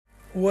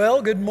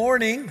Well, good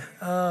morning.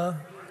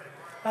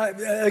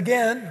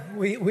 Again,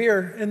 we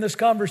are in this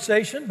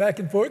conversation back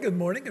and forth. Good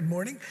morning, good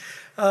morning.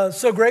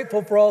 So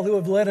grateful for all who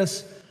have led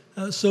us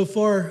so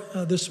far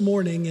this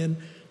morning, and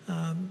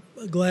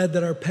glad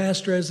that our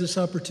pastor has this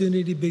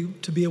opportunity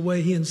to be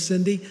away, he and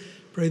Cindy.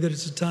 Pray that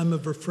it's a time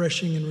of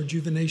refreshing and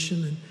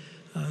rejuvenation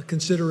and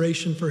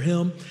consideration for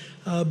him.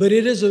 But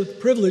it is a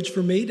privilege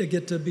for me to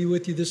get to be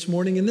with you this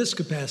morning in this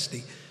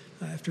capacity.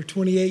 After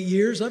 28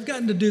 years, I've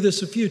gotten to do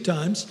this a few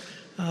times.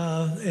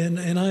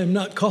 And I am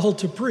not called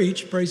to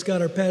preach. Praise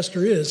God, our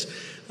pastor is.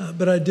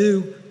 But I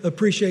do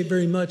appreciate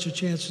very much a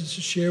chance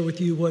to share with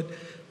you what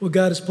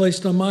God has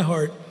placed on my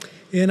heart.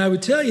 And I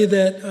would tell you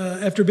that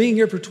after being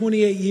here for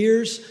 28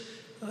 years,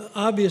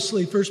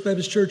 obviously First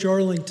Baptist Church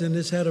Arlington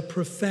has had a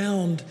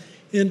profound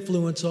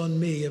influence on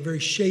me, a very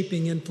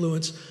shaping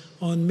influence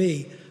on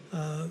me.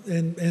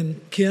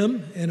 And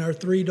Kim and our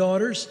 3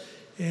 daughters,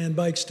 and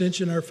by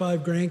extension our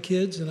 5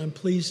 grandkids. And I'm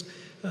pleased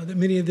that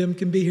many of them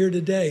can be here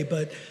today.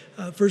 But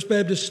First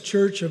Baptist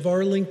Church of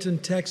Arlington,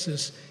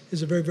 Texas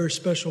is a very, very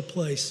special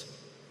place.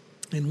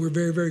 And we're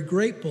very, very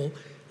grateful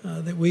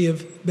that we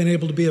have been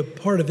able to be a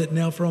part of it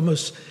now for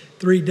almost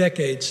 3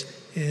 decades.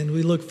 And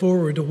we look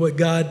forward to what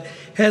God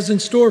has in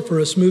store for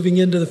us moving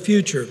into the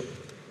future.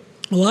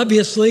 Well,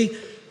 obviously,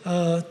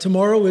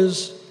 tomorrow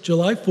is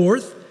July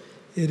 4th.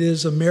 It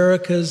is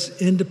America's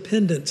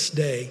Independence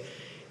Day.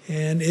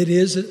 And it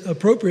is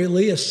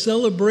appropriately a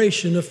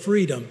celebration of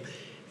freedom.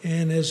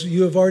 And as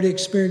you have already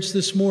experienced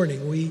this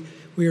morning,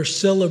 we are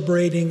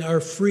celebrating our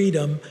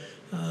freedom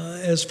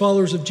as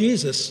followers of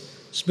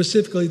Jesus,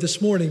 specifically this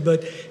morning.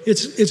 But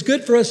it's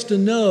good for us to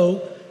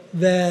know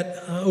that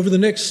over the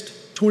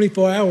next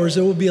 24 hours,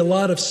 there will be a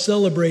lot of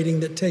celebrating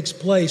that takes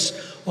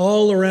place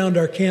all around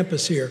our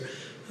campus here.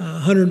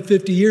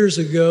 150 years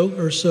ago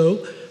or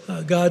so,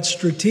 God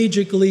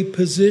strategically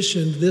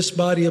positioned this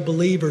body of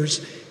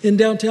believers in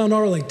downtown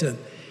Arlington.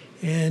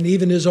 And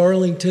even as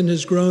Arlington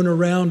has grown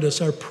around us,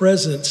 our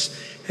presence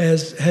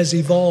has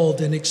evolved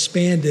and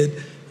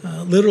expanded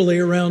literally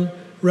around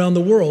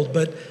the world.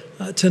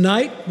 But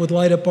tonight, with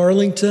Light Up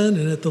Arlington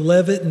and at the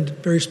Levitt and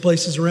various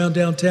places around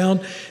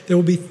downtown, there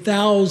will be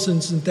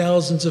thousands and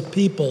thousands of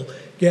people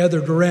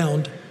gathered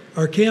around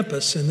our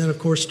campus. And then, of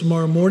course,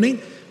 tomorrow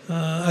morning,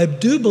 I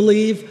do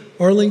believe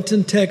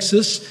Arlington,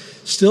 Texas,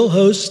 still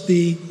hosts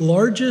the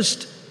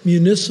largest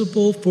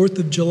municipal 4th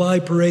of July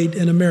parade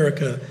in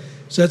America.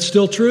 Is that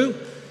still true?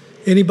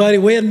 Anybody?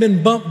 We hadn't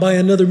been bumped by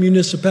another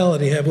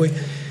municipality, have we?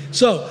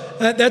 So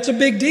that's a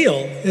big deal.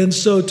 And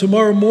so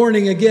tomorrow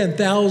morning, again,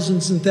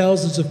 thousands and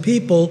thousands of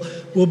people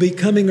will be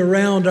coming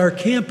around our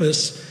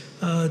campus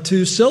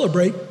to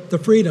celebrate the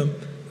freedom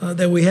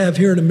that we have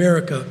here in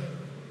America.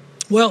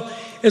 Well,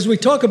 as we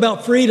talk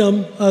about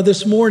freedom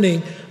this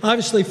morning,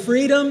 obviously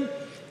freedom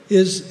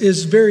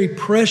is very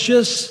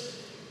precious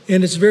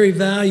and it's very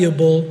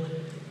valuable,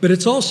 but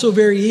it's also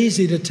very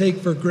easy to take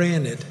for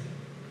granted,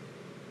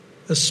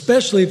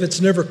 especially if it's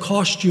never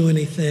cost you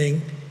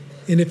anything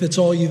and if it's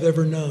all you've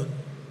ever known.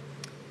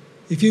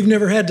 If you've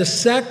never had to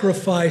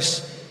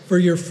sacrifice for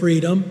your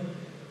freedom,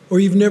 or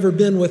you've never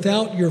been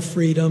without your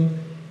freedom,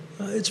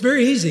 it's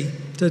very easy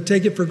to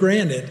take it for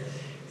granted.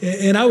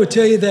 And I would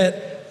tell you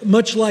that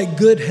much like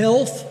good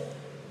health,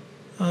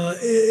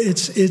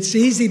 it's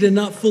easy to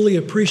not fully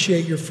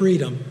appreciate your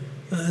freedom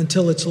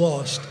until it's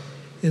lost.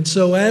 And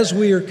so as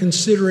we are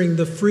considering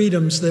the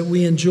freedoms that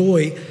we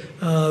enjoy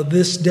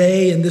this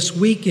day and this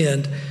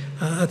weekend,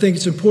 I think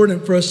it's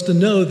important for us to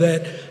know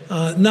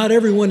that not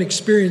everyone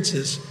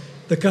experiences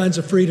the kinds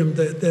of freedom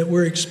that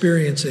we're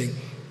experiencing.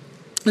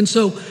 And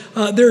so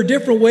there are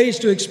different ways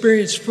to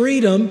experience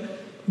freedom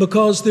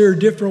because there are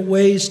different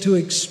ways to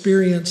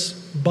experience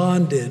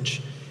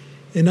bondage.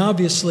 And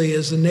obviously,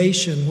 as a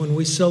nation, when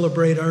we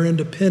celebrate our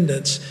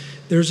independence,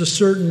 there's a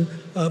certain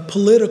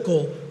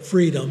political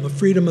freedom, a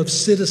freedom of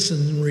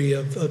citizenry,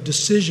 of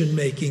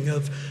decision-making,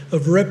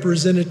 of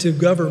representative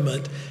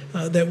government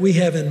that we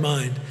have in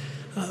mind.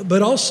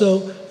 But also,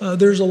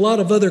 there's a lot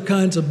of other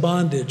kinds of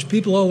bondage.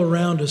 People all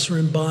around us are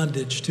in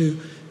bondage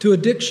to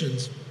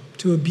addictions,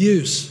 to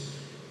abuse,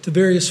 to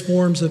various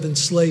forms of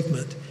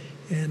enslavement.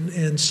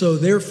 And so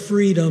their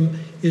freedom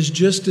is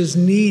just as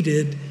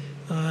needed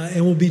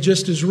and will be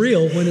just as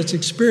real when it's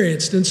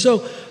experienced. And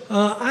so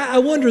I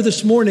wonder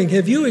this morning,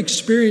 have you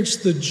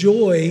experienced the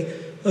joy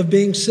of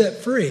being set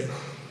free?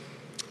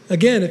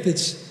 Again, if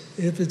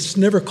it's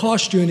never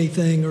cost you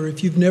anything, or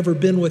if you've never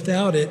been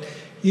without it,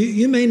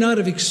 you may not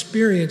have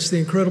experienced the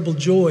incredible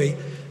joy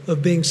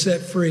of being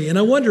set free. And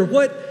I wonder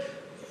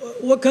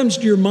what comes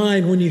to your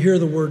mind when you hear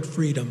the word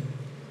freedom?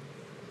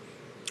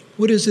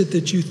 What is it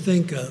that you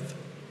think of?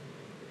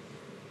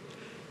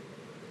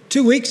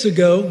 2 weeks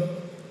ago,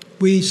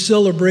 we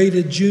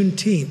celebrated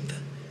Juneteenth.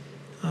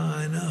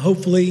 And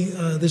hopefully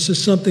this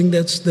is something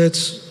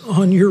that's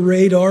on your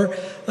radar.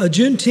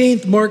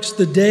 Juneteenth marks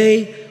the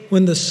day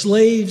when the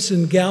slaves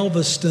in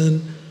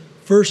Galveston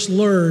first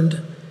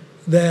learned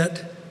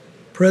that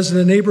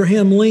President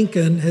Abraham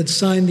Lincoln had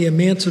signed the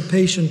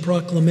Emancipation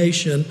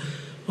Proclamation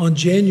on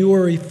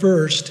January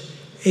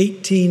 1st,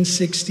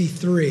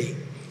 1863.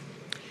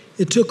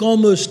 It took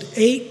almost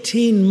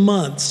 18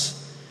 months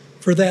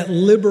for that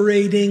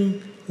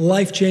liberating,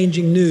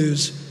 life-changing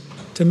news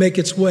to make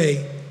its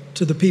way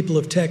to the people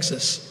of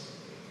Texas.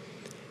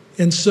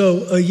 And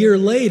so a year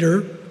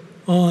later,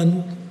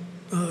 on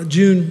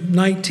June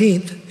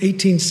 19th,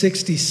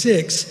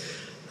 1866,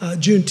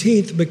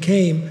 Juneteenth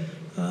became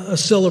a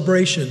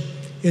celebration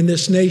in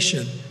this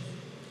nation.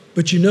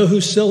 But you know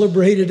who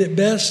celebrated it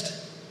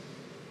best?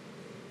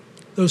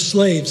 Those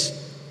slaves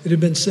that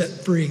had been set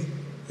free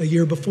a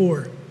year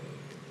before.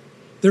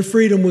 Their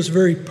freedom was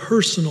very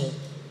personal,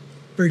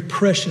 very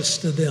precious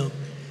to them.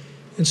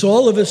 And so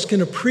all of us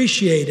can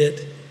appreciate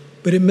it,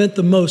 but it meant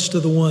the most to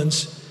the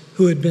ones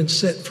who had been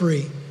set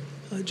free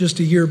just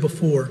a year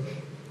before.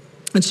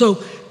 And so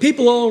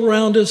people all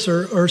around us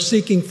are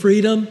seeking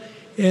freedom,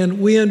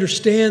 and we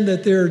understand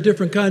that there are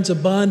different kinds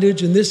of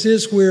bondage, and this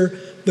is where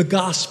the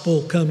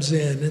gospel comes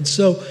in. And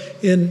so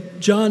in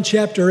John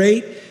chapter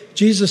 8,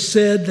 Jesus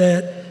said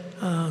that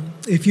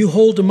if you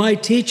hold to my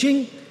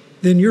teaching,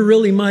 then you're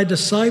really my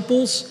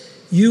disciples.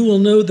 You will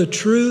know the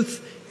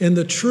truth, and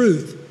the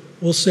truth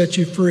will set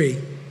you free.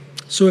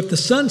 So if the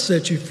Son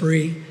sets you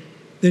free,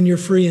 then you're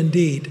free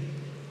indeed.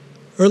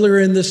 Earlier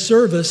in this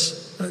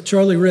service,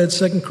 Charlie read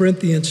 2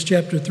 Corinthians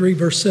chapter 3,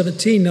 verse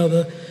 17. Now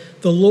the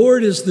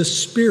Lord is the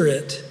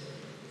Spirit,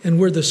 and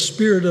where the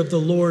Spirit of the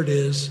Lord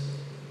is,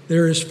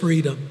 there is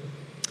freedom.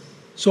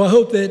 So I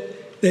hope that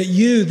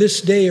you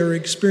this day are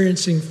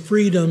experiencing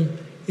freedom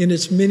in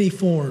its many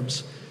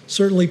forms,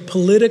 certainly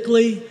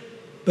politically,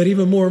 but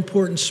even more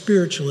important,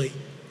 spiritually,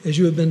 as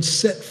you have been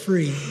set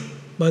free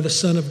by the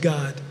Son of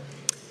God.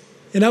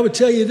 And I would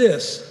tell you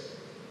this,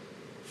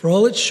 for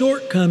all its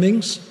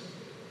shortcomings,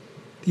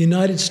 the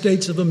United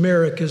States of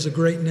America is a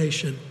great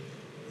nation,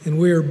 and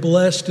we are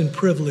blessed and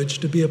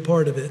privileged to be a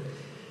part of it.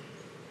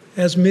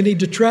 As many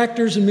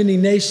detractors and many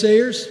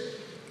naysayers,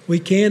 we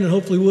can and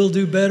hopefully will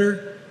do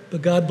better,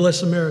 but God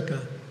bless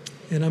America,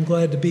 and I'm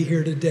glad to be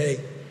here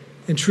today.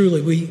 And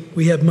truly,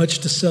 we have much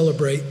to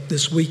celebrate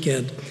this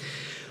weekend.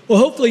 Well,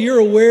 hopefully you're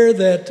aware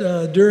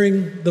that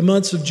during the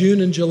months of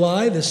June and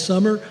July this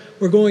summer,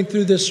 we're going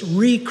through this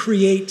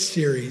Recreate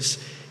series,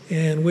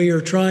 and we are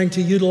trying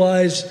to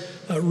utilize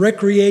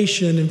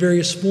recreation in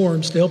various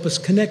forms to help us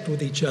connect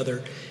with each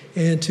other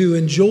and to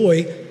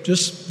enjoy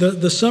just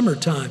the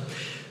summertime.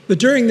 But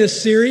during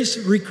this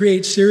series,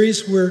 Recreate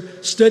series, we're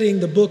studying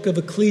the book of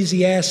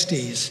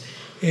Ecclesiastes.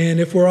 And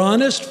if we're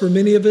honest, for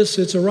many of us,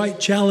 it's a right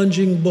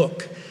challenging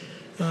book.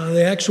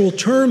 The actual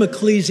term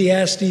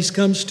Ecclesiastes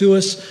comes to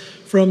us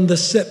from the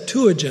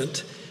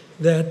Septuagint,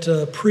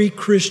 that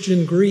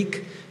pre-Christian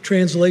Greek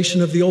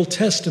translation of the Old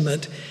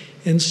Testament.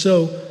 And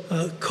so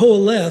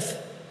Koheleth,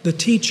 the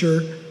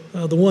teacher,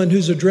 the one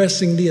who's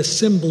addressing the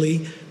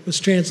assembly, was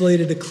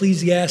translated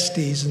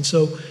Ecclesiastes. And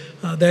so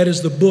that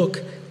is the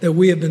book that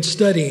we have been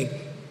studying.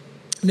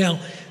 Now,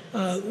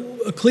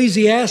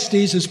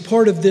 Ecclesiastes is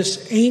part of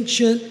this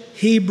ancient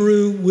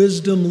Hebrew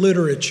wisdom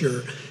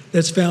literature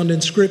that's found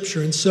in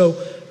Scripture. And so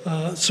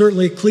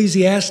certainly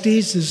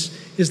Ecclesiastes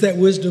is that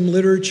wisdom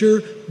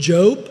literature.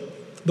 Job,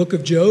 the book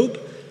of Job,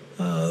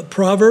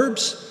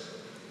 Proverbs,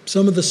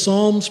 some of the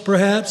Psalms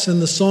perhaps,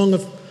 and the Song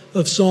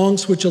of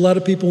Songs, which a lot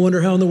of people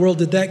wonder how in the world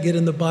did that get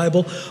in the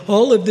Bible.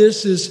 All of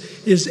this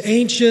is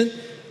ancient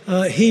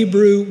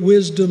Hebrew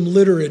wisdom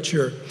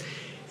literature.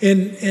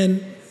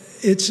 And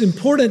it's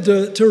important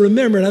to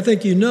remember, and I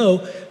think you know,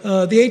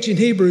 the ancient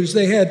Hebrews,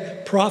 they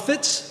had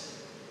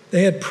prophets,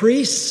 they had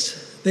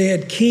priests, they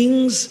had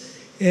kings,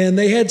 and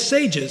they had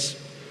sages.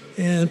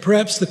 And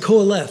perhaps the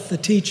Koheleth, the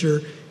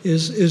teacher,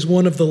 is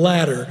one of the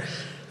latter.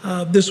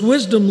 This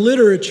wisdom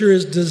literature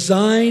is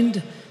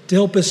designed to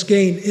help us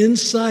gain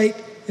insight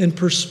and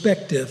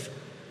perspective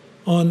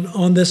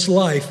on this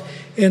life.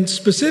 And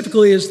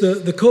specifically, as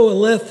the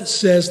Koheleth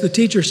says, the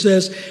teacher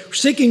says,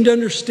 seeking to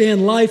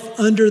understand life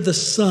under the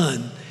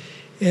sun.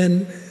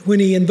 And when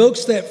he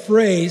invokes that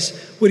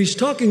phrase, what he's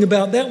talking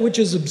about, that which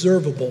is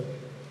observable.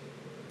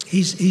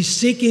 He's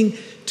seeking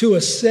to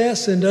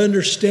assess and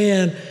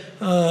understand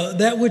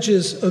that which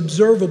is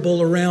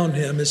observable around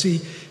him. As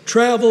he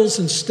travels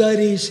and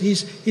studies,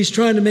 he's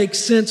trying to make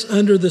sense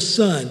under the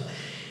sun.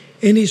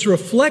 And he's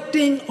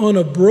reflecting on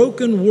a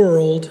broken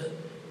world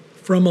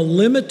from a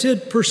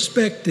limited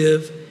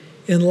perspective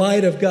in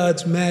light of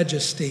God's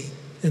majesty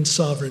and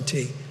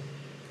sovereignty.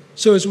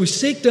 So as we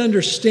seek to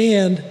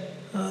understand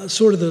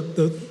sort of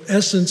the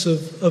essence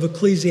of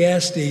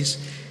Ecclesiastes,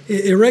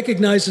 it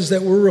recognizes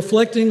that we're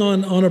reflecting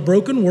on a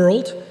broken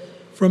world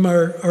from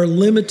our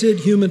limited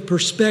human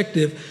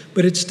perspective,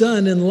 but it's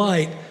done in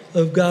light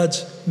of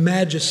God's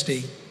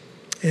majesty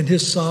and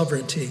his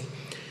sovereignty.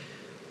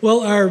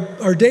 Well,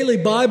 our daily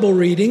Bible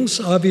readings,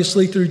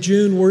 obviously through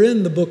June, we're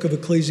in the book of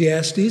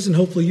Ecclesiastes, and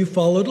hopefully you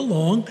followed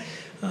along.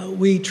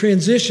 We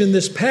transitioned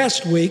this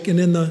past week, and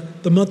in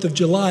the month of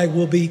July,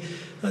 we'll be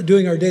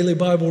doing our daily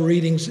Bible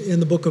readings in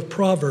the book of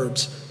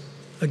Proverbs.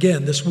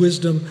 Again, this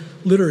wisdom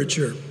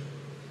literature.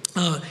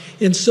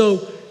 And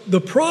so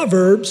the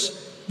Proverbs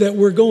that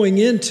we're going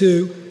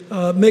into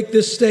make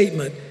this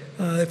statement.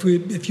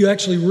 if you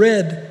actually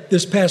read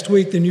this past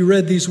week, then you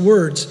read these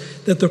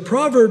words, that the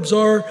Proverbs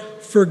are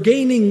for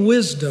gaining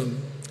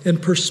wisdom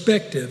and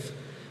perspective,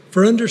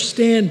 for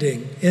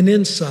understanding and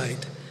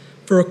insight,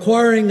 for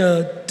acquiring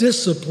a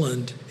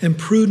disciplined and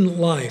prudent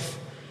life,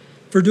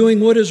 for doing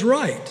what is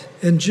right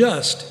and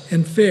just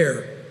and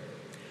fair.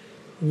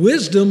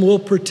 Wisdom will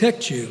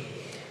protect you,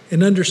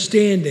 and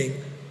understanding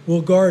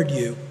will guard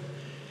you.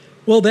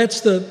 Well,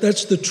 that's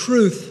the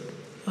truth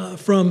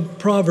from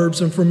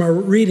Proverbs and from our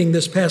reading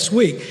this past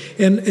week.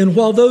 And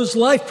while those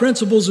life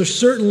principles are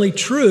certainly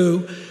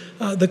true,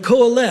 the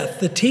Qoheleth,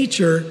 the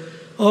teacher,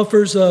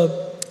 offers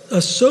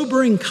a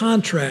sobering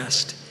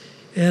contrast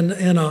and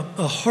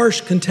a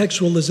harsh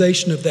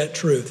contextualization of that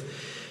truth.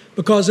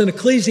 Because in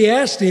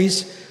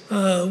Ecclesiastes,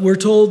 we're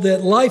told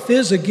that life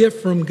is a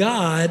gift from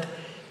God,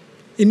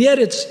 and yet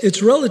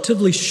it's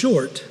relatively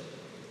short.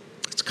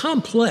 It's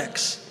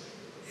complex.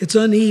 It's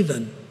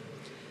uneven.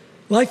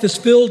 Life is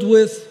filled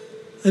with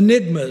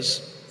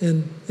enigmas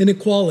and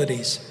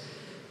inequalities.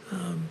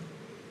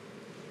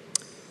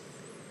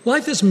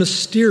 Life is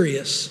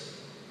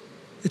mysterious.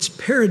 It's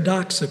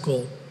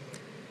paradoxical.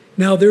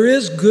 Now, there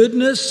is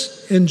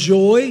goodness and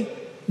joy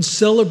and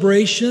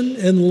celebration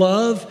and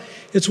love.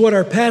 It's what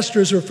our pastor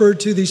has referred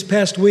to these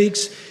past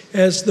weeks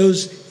as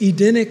those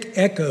Edenic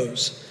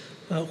echoes,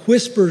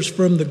 whispers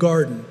from the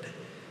garden.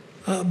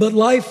 But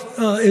life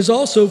is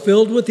also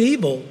filled with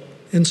evil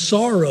and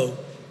sorrow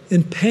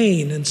and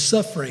pain and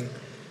suffering,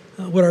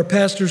 what our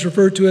pastors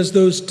refer to as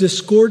those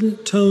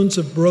discordant tones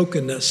of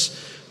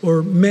brokenness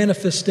or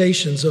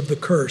manifestations of the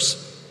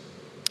curse.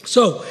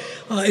 So,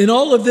 in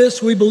all of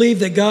this, we believe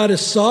that God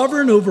is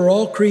sovereign over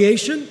all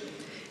creation.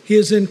 He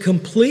is in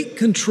complete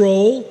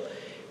control,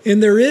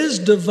 and there is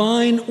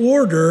divine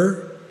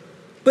order,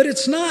 but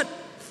it's not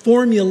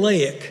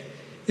formulaic.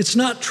 It's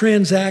not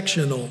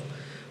transactional.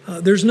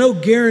 There's no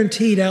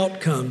guaranteed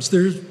outcomes.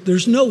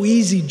 There's no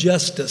easy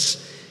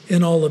justice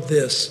in all of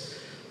this.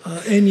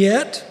 And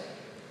yet,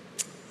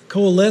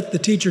 Qoheleth, the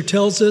teacher,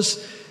 tells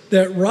us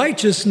that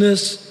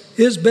righteousness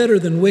is better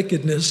than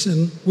wickedness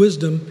and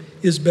wisdom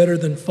is better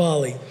than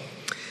folly.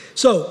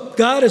 So,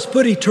 God has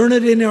put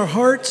eternity in our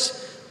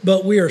hearts,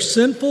 but we are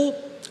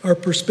sinful, our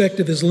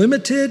perspective is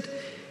limited,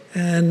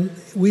 and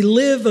we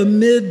live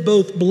amid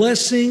both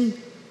blessing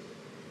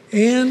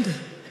and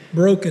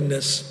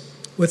brokenness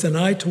with an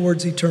eye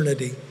towards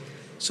eternity.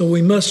 So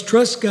we must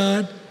trust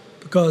God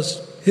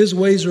because His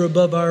ways are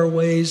above our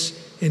ways,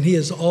 and He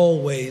is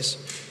always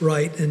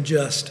right and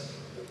just.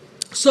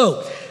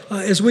 So,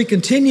 as we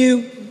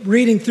continue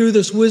reading through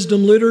this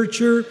wisdom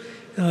literature,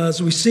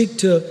 as we seek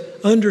to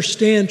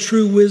understand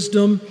true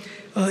wisdom,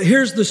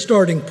 here's the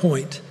starting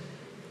point.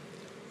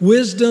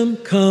 Wisdom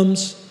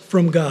comes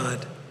from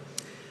God.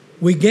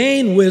 We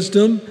gain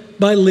wisdom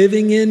by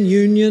living in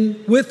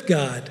union with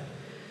God.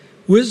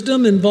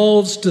 Wisdom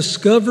involves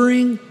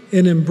discovering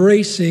and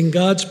embracing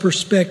God's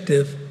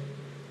perspective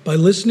by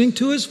listening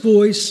to His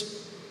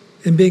voice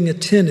and being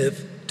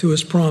attentive to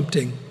His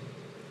prompting.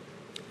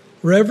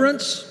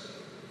 Reverence,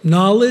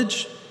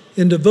 knowledge,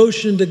 and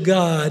devotion to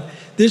God,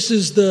 this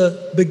is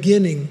the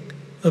beginning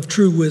of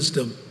true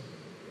wisdom.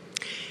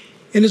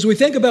 And as we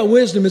think about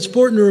wisdom, it's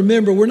important to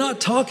remember we're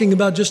not talking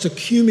about just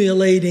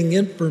accumulating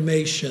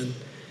information.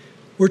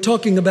 We're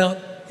talking about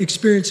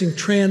experiencing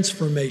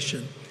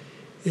transformation.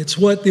 It's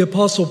what the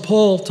Apostle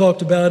Paul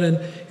talked about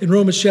in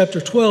Romans chapter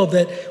 12,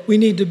 that we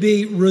need to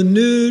be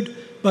renewed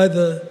by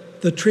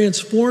the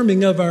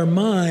transforming of our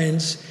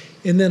minds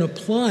and then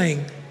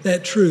applying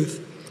that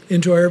truth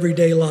into our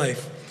everyday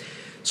life.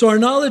 So our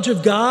knowledge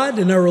of God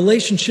and our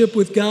relationship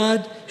with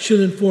God should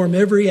inform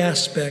every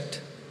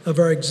aspect of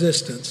our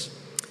existence.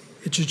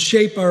 It should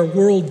shape our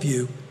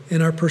worldview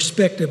and our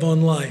perspective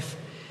on life.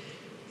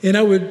 And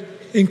I would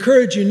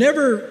encourage you,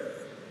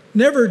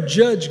 never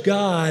judge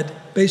God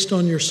based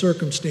on your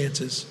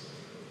circumstances.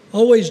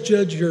 Always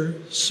judge your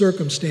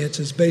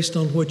circumstances based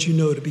on what you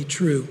know to be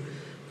true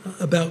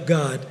about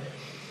God.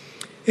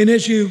 And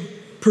as you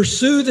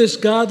pursue this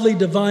godly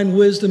divine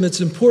wisdom, it's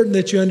important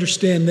that you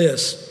understand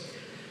this.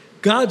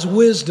 God's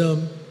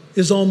wisdom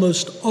is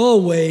almost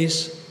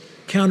always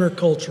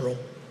countercultural.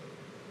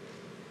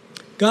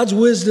 God's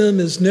wisdom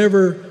is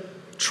never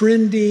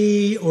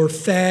trendy or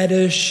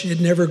faddish. It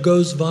never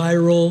goes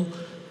viral.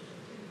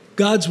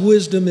 God's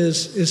wisdom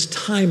is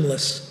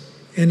timeless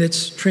and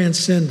it's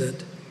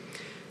transcendent.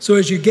 So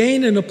as you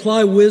gain and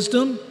apply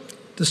wisdom,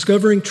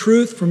 discovering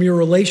truth from your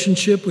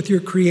relationship with your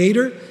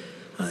Creator,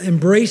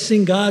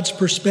 embracing God's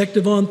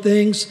perspective on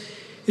things,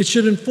 it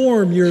should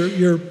inform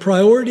your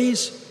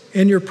priorities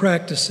and your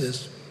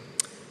practices.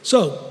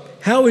 So,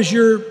 how is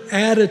your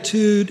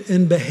attitude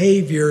and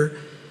behavior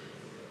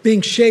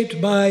being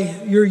shaped by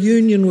your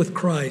union with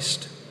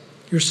Christ,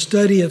 your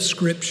study of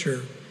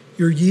Scripture,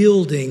 your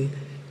yielding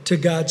to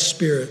God's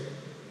Spirit?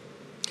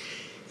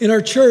 In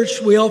our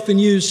church, we often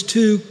use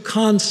two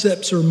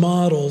concepts or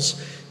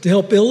models to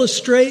help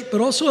illustrate,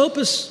 but also help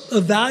us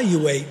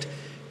evaluate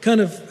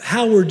kind of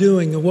how we're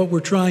doing and what we're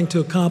trying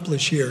to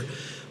accomplish here.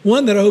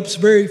 One that I hope is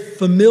very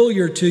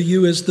familiar to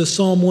you is the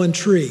Psalm 1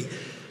 tree.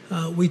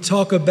 we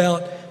talk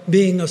about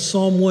being a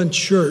Psalm 1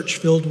 church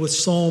filled with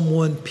Psalm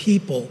 1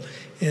 people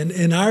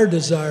and our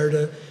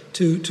desire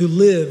to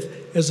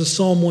live as a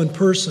Psalm 1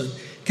 person.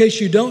 In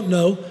case you don't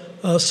know,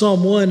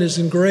 Psalm 1 is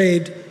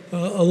engraved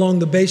along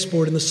the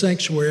baseboard in the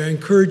sanctuary. I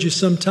encourage you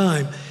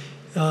sometime,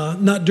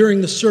 not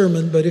during the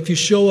sermon, but if you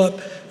show up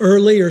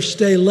early or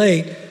stay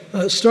late,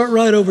 start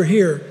right over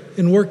here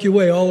and work your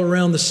way all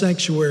around the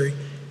sanctuary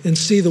and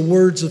see the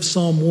words of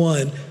Psalm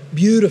 1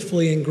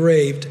 beautifully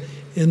engraved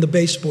in the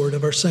baseboard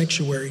of our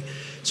sanctuary.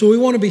 So we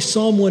want to be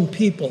Psalm 1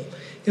 people.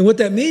 And what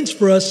that means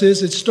for us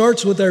is it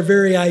starts with our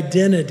very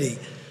identity.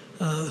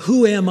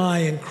 Who am I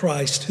in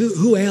Christ?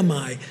 Who am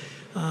I?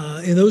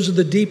 And those are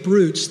the deep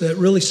roots that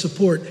really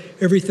support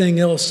everything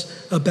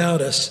else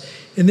about us.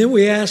 And then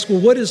we ask,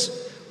 well, what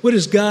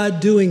is God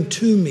doing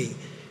to me?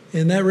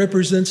 And that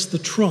represents the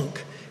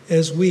trunk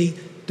as we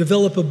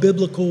develop a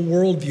biblical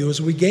worldview, as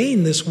we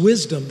gain this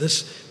wisdom,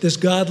 this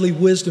godly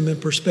wisdom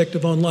and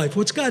perspective on life.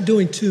 What's God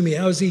doing to me?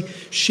 How is he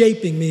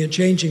shaping me and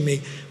changing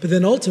me? But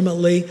then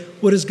ultimately,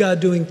 what is God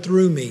doing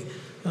through me?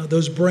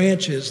 Those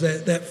branches,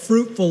 that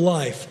fruitful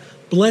life.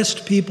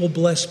 Blessed people,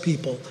 bless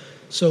people.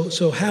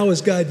 So how is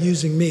God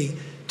using me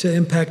to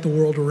impact the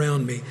world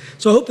around me?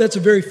 So I hope that's a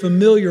very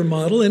familiar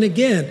model. And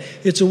again,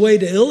 it's a way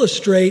to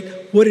illustrate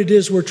what it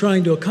is we're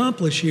trying to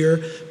accomplish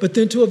here, but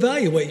then to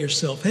evaluate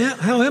yourself.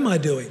 How am I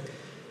doing?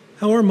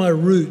 How are my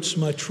roots,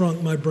 my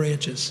trunk, my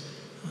branches?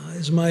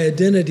 Is my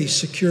identity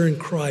secure in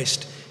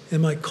Christ?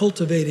 Am I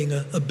cultivating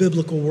a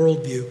biblical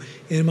worldview?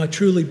 And am I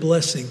truly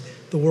blessing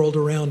the world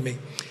around me?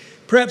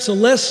 Perhaps a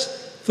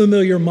less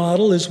familiar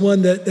model is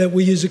one that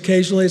we use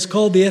occasionally. It's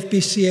called the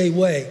FBCA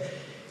way.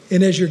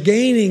 And as you're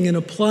gaining and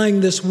applying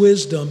this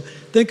wisdom,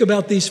 think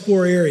about these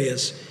 4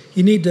 areas.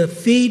 You need to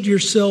feed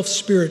yourself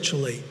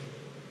spiritually.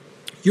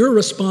 You're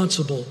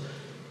responsible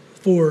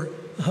for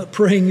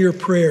praying your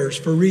prayers,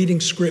 for reading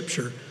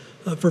Scripture,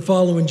 for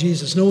following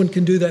Jesus. No one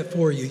can do that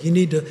for you. You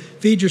need to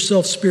feed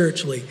yourself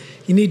spiritually.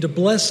 You need to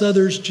bless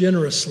others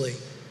generously.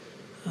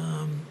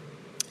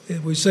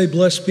 If we say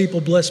bless people,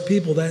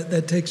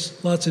 that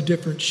takes lots of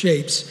different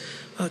shapes.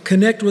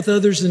 Connect with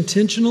others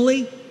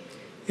intentionally,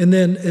 and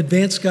then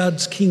advance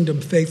God's kingdom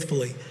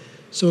faithfully.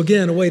 So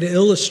again, a way to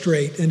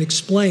illustrate and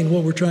explain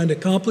what we're trying to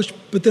accomplish,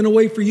 but then a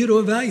way for you to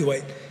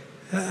evaluate.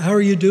 How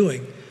are you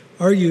doing?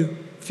 Are you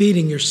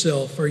feeding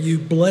yourself? Are you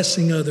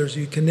blessing others? Are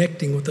you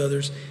connecting with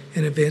others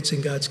and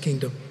advancing God's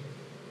kingdom?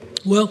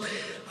 Well,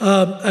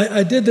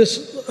 I did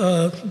this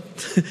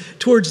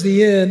towards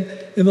the end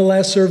in the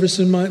last service,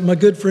 and my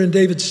good friend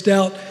David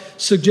Stout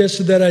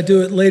suggested that I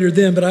do it later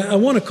then, but I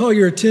want to call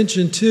your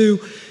attention to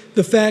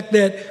the fact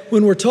that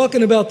when we're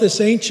talking about this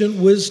ancient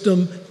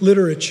wisdom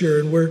literature,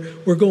 and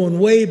we're going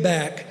way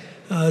back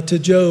to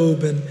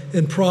Job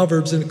and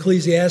Proverbs and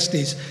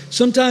Ecclesiastes,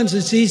 sometimes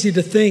it's easy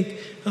to think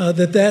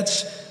that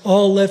that's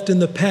all left in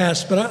the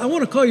past. But I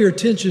want to call your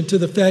attention to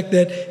the fact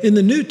that in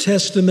the New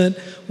Testament,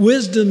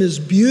 wisdom is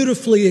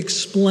beautifully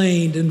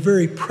explained and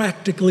very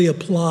practically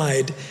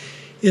applied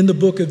in the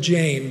book of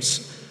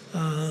James.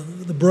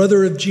 The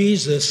brother of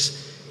Jesus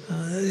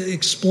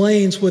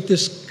explains what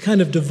this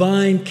kind of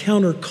divine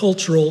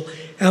countercultural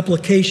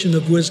application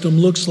of wisdom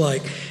looks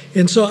like.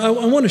 And so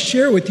I want to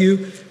share with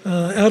you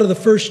out of the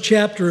first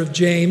chapter of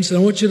James, and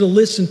I want you to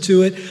listen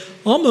to it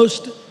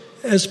almost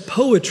as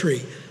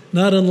poetry,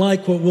 not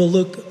unlike what we'll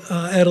look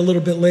at a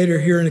little bit later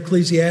here in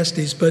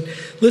Ecclesiastes. But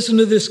listen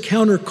to this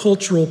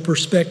countercultural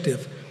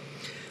perspective.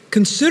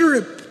 Consider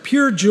it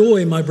pure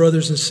joy, my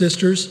brothers and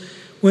sisters,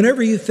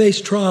 whenever you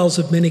face trials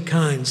of many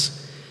kinds,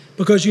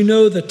 because you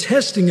know the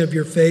testing of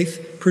your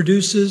faith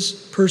produces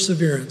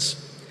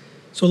perseverance.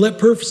 So let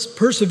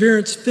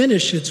perseverance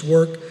finish its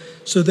work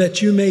so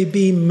that you may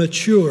be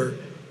mature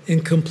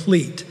and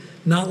complete,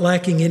 not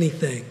lacking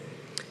anything.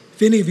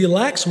 If any of you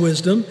lacks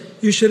wisdom,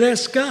 you should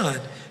ask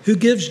God, who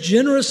gives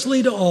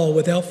generously to all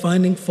without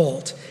finding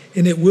fault,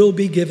 and it will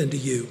be given to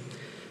you.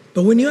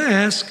 But when you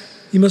ask,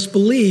 you must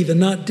believe and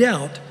not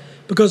doubt,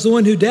 because the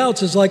one who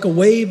doubts is like a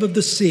wave of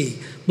the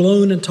sea,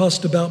 blown and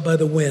tossed about by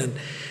the wind.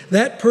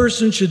 That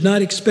person should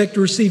not expect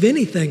to receive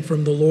anything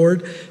from the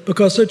Lord,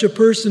 because such a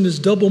person is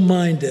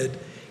double-minded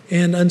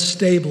and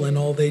unstable in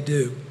all they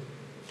do.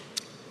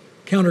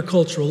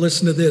 Countercultural,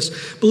 listen to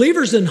this.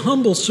 Believers in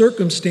humble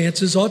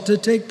circumstances ought to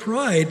take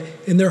pride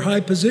in their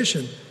high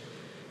position,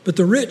 but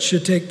the rich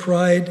should take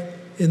pride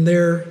in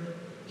their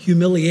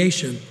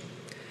humiliation,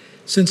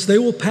 since they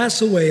will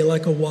pass away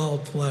like a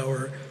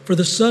wildflower. For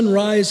the sun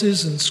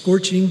rises and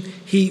scorching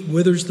heat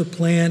withers the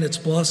plant, its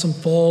blossom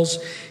falls,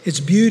 its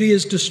beauty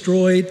is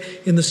destroyed.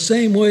 In the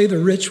same way, the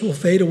rich will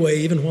fade away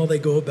even while they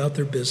go about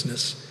their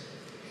business.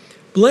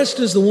 Blessed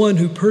is the one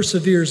who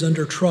perseveres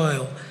under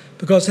trial,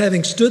 because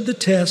having stood the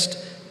test,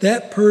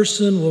 that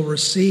person will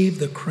receive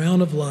the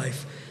crown of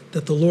life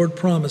that the Lord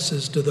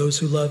promises to those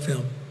who love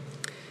him.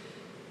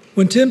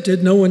 When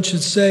tempted, no one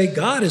should say,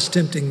 God is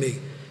tempting me,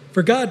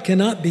 for God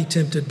cannot be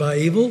tempted by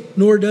evil,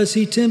 nor does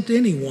he tempt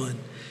anyone.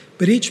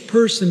 But each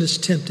person is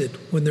tempted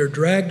when they're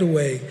dragged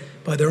away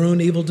by their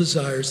own evil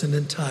desires and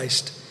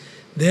enticed.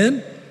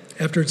 Then,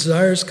 after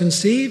desire is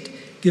conceived,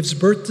 gives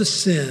birth to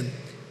sin,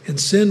 and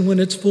sin, when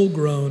it's full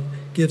grown,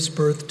 gives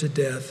birth to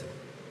death.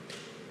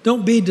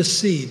 Don't be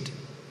deceived,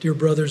 dear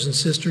brothers and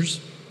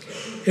sisters.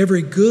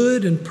 Every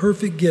good and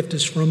perfect gift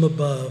is from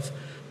above,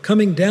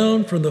 coming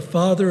down from the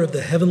Father of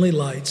the heavenly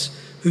lights,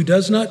 who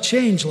does not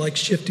change like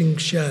shifting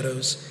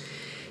shadows.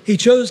 He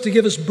chose to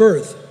give us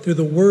birth through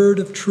the word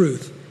of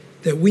truth,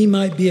 that we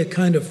might be a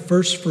kind of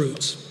first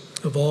fruits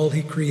of all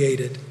he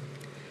created.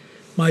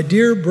 My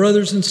dear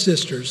brothers and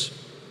sisters,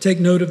 take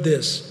note of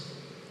this.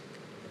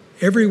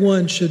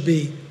 Everyone should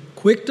be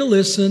quick to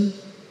listen,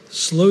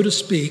 slow to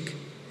speak,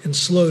 and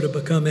slow to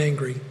become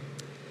angry,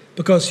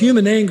 because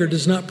human anger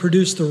does not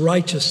produce the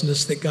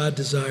righteousness that God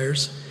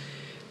desires.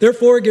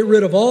 Therefore, get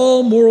rid of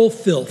all moral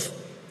filth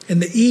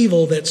and the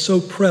evil that's so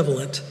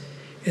prevalent,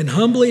 and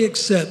humbly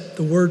accept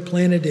the word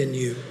planted in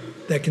you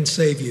that can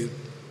save you.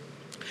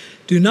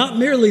 Do not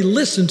merely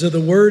listen to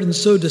the word and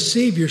so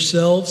deceive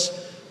yourselves.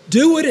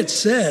 Do what it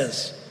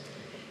says.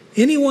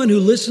 Anyone who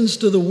listens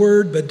to the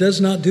word but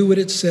does not do what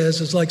it says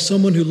is like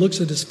someone who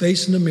looks at his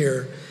face in a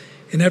mirror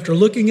and after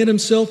looking at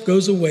himself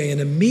goes away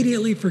and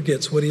immediately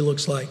forgets what he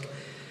looks like.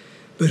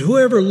 But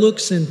whoever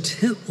looks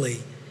intently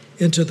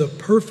into the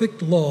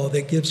perfect law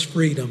that gives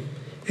freedom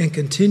and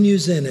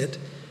continues in it,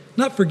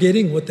 not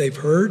forgetting what they've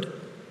heard,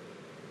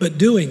 but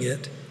doing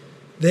it,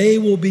 they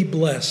will be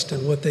blessed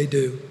in what they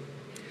do.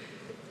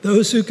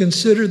 Those who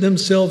consider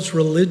themselves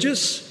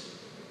religious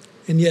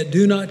and yet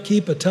do not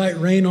keep a tight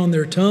rein on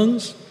their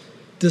tongues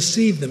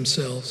deceive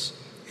themselves,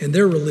 and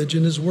their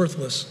religion is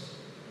worthless.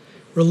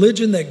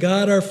 Religion that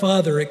God our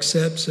Father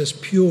accepts as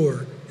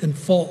pure and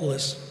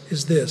faultless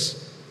is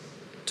this: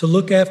 to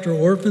look after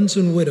orphans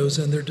and widows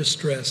in their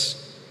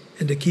distress,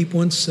 and to keep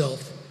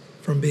oneself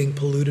from being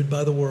polluted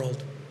by the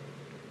world.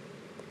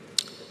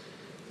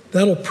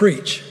 That'll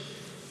preach,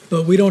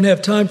 but we don't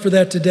have time for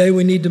that today.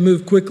 We need to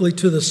move quickly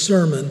to the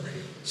sermon.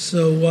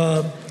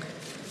 So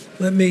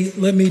let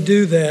me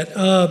do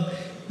that.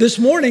 This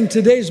morning,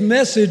 today's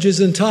message is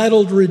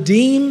entitled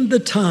 "Redeem the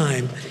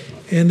Time."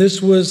 And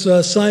this was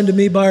assigned to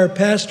me by our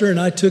pastor,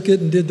 and I took it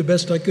and did the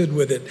best I could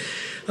with it.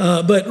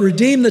 But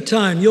redeem the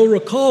time. You'll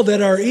recall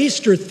that our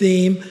Easter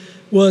theme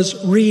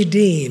was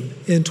Re-Deem.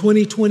 In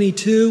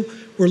 2022,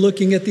 we're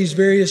looking at these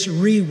various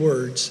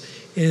re-words.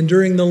 And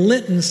during the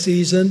Lenten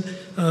season,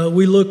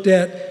 we looked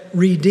at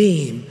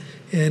redeem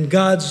and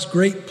God's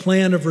great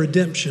plan of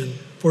redemption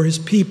for his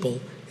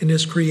people and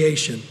his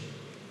creation.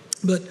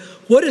 But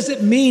what does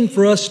it mean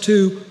for us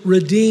to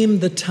redeem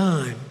the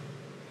time?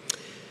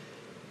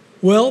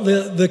 Well,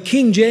 the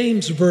King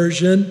James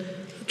Version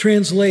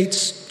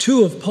translates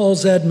two of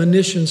Paul's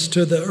admonitions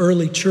to the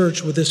early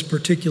church with this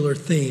particular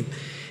theme.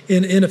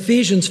 In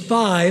Ephesians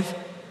 5,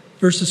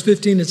 verses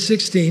 15 and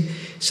 16, it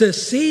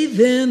says, "See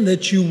then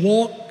that you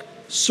walk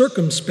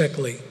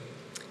circumspectly,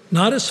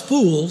 not as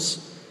fools,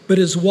 but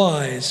as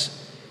wise,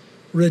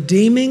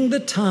 redeeming the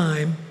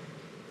time,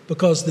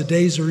 because the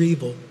days are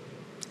evil."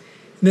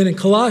 And then in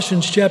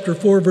Colossians chapter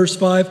 4, verse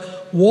 5,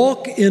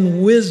 "Walk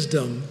in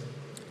wisdom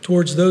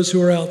towards those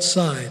who are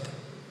outside,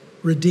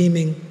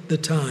 redeeming the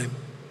time."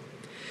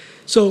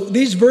 So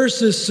these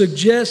verses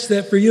suggest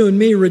that for you and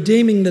me,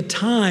 redeeming the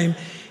time,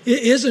 it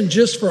isn't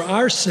just for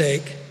our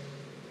sake,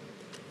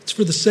 it's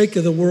for the sake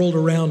of the world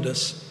around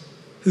us,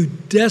 who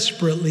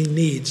desperately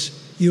needs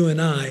you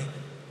and I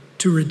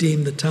to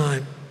redeem the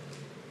time.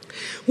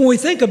 When we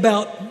think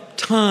about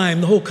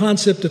time, the whole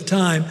concept of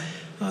time,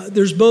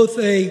 there's both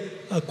a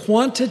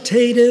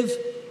quantitative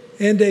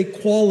and a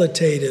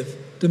qualitative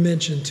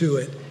dimension to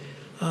it.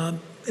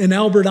 And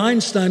Albert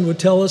Einstein would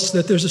tell us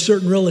that there's a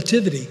certain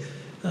relativity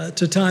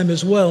to time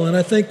as well. And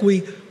I think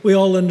we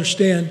all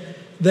understand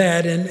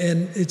that.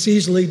 And it's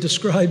easily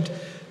described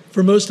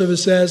for most of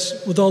us as,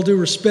 with all due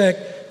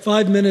respect,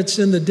 5 minutes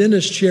in the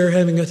dentist chair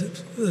having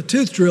a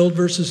tooth drilled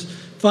versus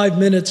 5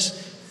 minutes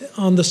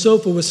on the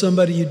sofa with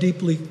somebody you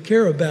deeply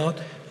care about.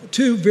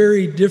 Two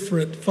very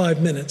different 5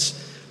 minutes.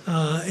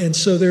 And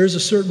so there is a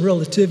certain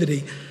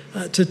relativity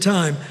to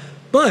time.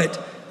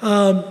 But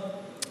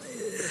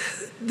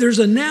there's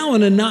a now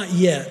and a not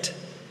yet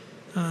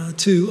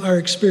to our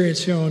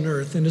experience here on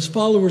earth. And as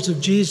followers of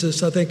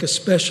Jesus, I think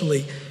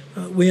especially,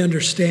 we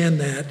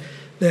understand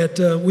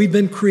that we've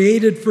been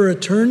created for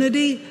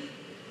eternity,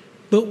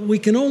 but we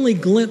can only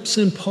glimpse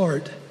in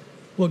part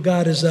what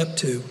God is up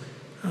to.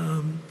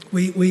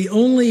 We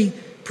only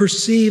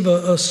perceive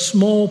a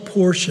small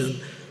portion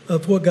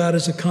of what God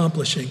is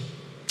accomplishing.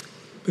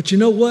 But you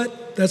know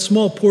what? That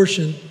small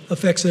portion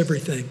affects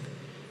everything.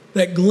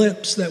 That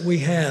glimpse that we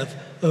have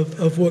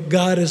of what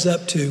God is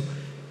up to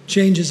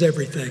changes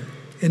everything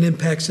and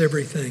impacts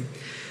everything.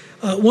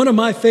 One of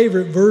my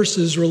favorite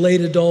verses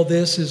related to all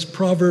this is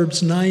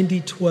Proverbs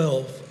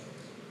 90:12.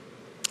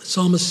 The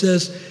psalmist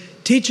says,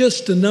 "Teach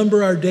us to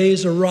number our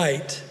days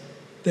aright,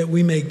 that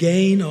we may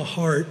gain a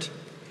heart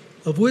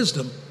of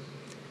wisdom."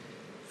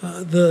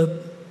 The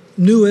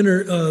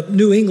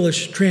New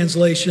English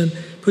translation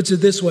puts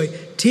it this way: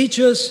 "Teach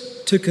us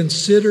to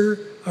consider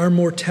our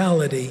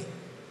mortality,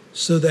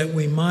 so that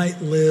we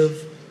might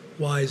live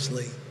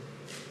wisely."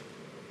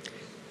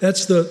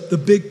 That's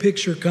the big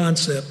picture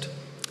concept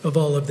of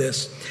all of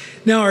this.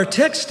 Now, our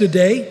text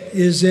today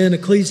is in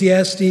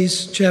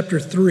Ecclesiastes chapter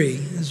 3,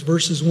 is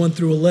verses 1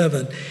 through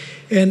 11.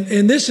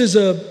 And this is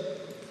a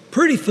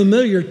pretty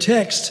familiar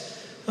text,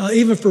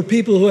 even for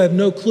people who have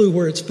no clue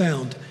where it's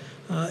found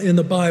in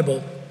the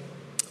Bible,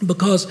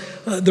 because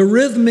the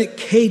rhythmic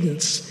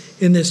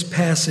cadence in this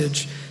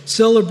passage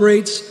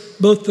celebrates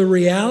both the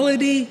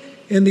reality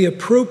and the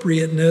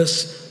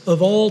appropriateness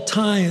of all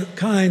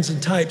kinds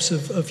and types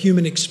of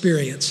human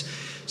experience.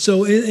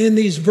 So in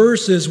these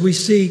verses, we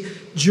see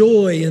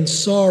joy and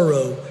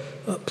sorrow,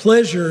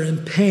 pleasure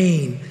and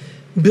pain,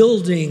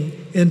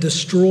 building and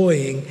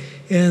destroying.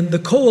 And the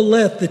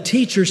Qoheleth, the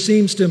teacher,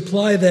 seems to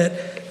imply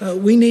that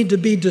we need to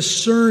be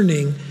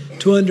discerning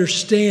to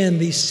understand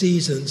these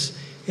seasons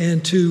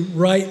and to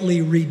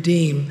rightly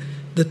redeem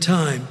the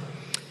time.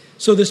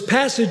 So this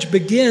passage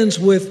begins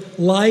with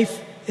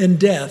life and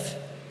death,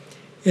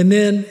 and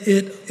then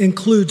it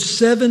includes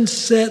 7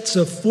 sets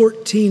of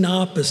 14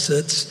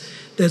 opposites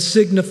that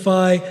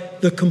signify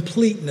the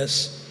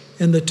completeness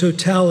and the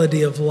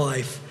totality of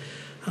life.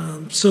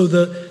 So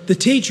the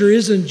teacher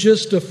isn't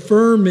just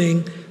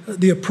affirming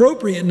the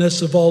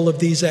appropriateness of all of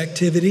these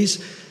activities,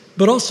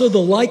 but also the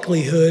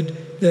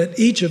likelihood that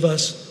each of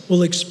us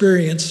will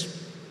experience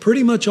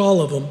pretty much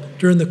all of them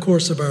during the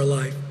course of our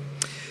life.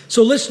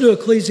 So listen to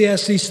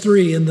Ecclesiastes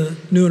 3 in the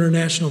New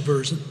International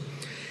Version.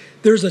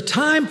 There's a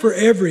time for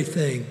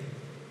everything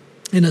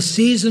and a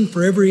season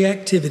for every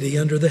activity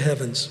under the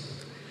heavens.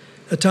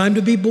 A time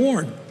to be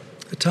born,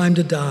 a time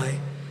to die,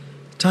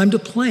 a time to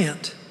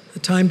plant, a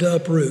time to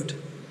uproot,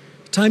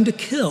 a time to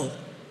kill,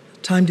 a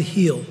time to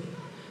heal,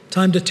 a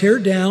time to tear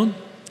down,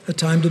 a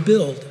time to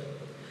build,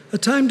 a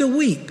time to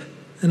weep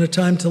and a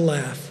time to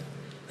laugh,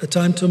 a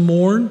time to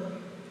mourn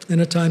and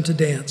a time to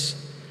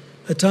dance,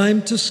 a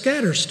time to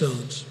scatter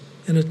stones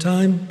and a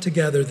time to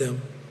gather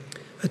them,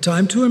 a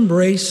time to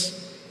embrace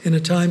and a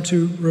time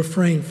to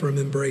refrain from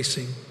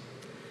embracing,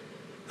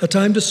 a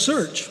time to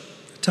search,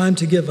 a time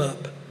to give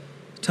up,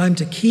 a time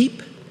to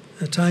keep,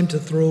 a time to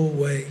throw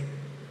away,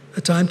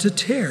 a time to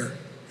tear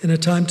and a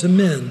time to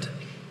mend,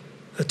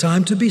 a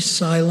time to be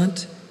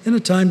silent and a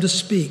time to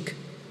speak,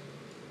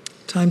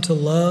 a time to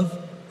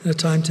love and a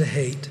time to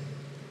hate,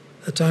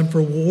 a time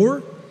for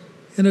war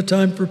and a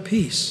time for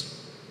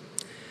peace.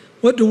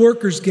 What do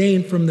workers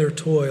gain from their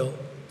toil?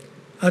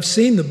 I've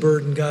seen the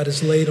burden God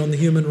has laid on the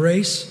human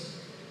race.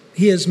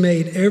 He has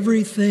made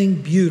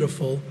everything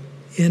beautiful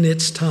in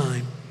its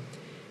time.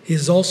 He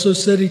has also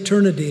set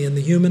eternity in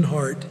the human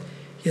heart,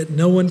 yet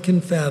no one can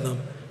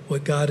fathom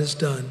what God has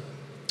done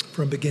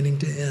from beginning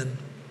to end.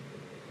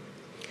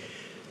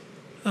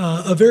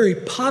 A very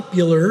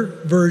popular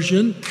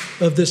version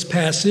of this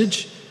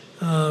passage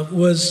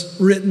was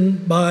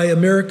written by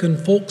American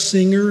folk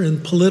singer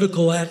and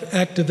political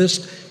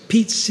activist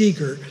Pete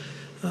Seeger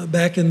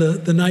back in the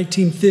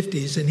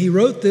 1950s. And he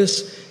wrote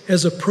this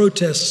as a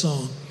protest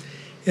song.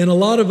 And a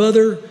lot of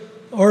other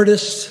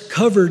artists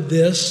covered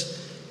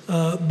this,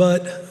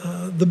 but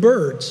the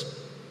Byrds,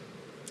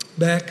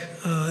 back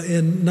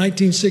in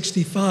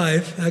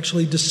 1965,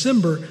 actually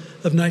December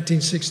of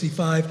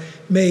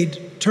 1965,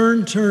 made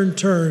Turn, Turn,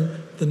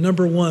 Turn the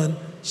 #1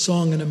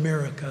 song in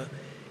America.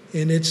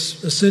 And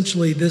it's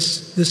essentially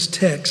this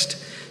text.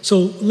 So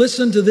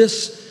listen to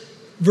this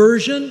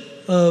version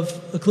of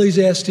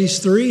Ecclesiastes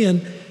 3,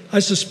 and I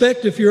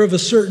suspect if you're of a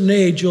certain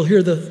age, you'll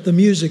hear the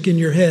music in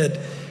your head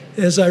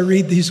as I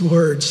read these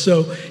words,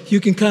 so you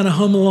can kind of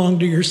hum along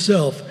to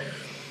yourself.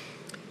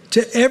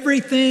 To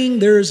everything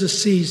there is a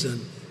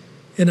season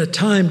and a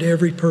time to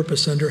every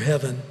purpose under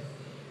heaven.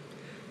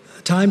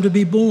 A time to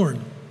be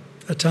born,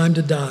 a time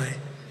to die,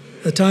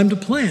 a time to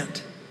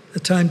plant, a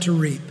time to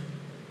reap,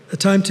 a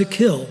time to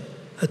kill,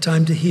 a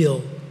time to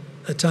heal,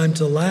 a time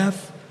to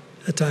laugh,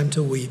 a time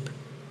to weep.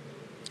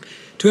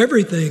 To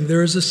everything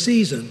there is a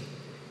season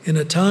and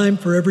a time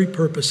for every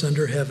purpose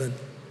under heaven.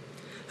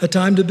 A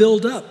time to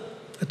build up,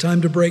 a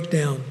time to break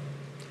down,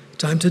 a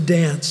time to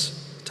dance,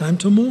 a time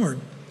to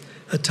mourn,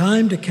 a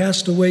time to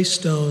cast away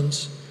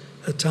stones,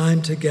 a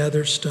time to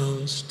gather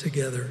stones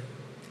together.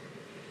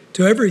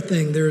 To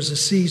everything there is a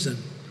season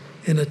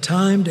and a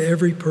time to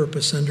every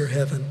purpose under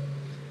heaven.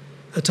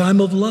 A time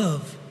of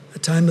love, a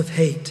time of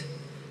hate,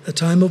 a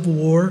time of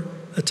war,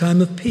 a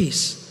time of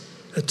peace,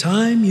 a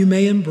time you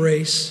may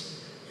embrace,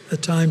 a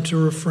time to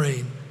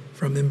refrain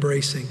from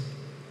embracing.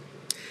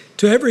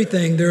 To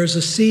everything there is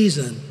a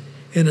season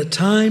and a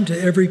time to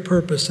every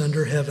purpose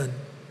under heaven.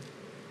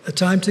 A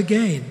time to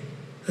gain,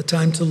 a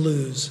time to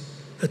lose,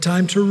 a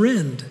time to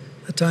rend,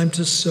 a time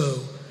to sow,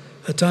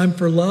 a time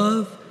for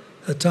love,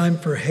 a time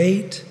for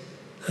hate,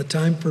 a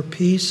time for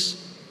peace.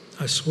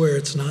 I swear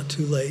it's not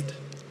too late.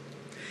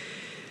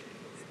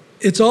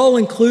 It's all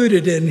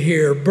included in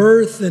here: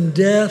 birth and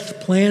death,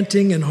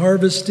 planting and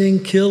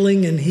harvesting,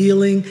 killing and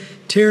healing,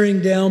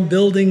 tearing down,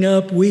 building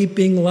up,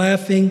 weeping,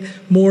 laughing,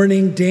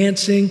 mourning,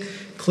 dancing,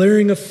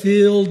 clearing a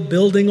field,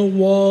 building a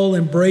wall,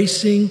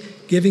 embracing,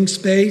 giving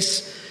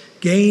space,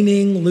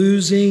 gaining,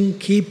 losing,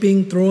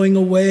 keeping, throwing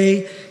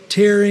away,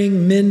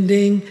 tearing,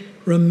 mending,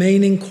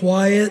 remaining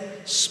quiet,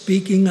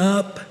 speaking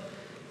up,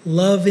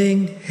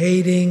 loving,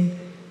 hating,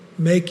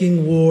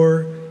 making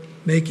war,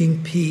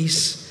 making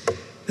peace.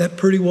 That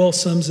pretty well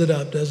sums it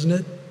up, doesn't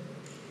it?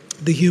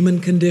 The human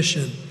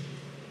condition.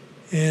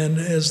 And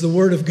as the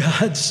Word of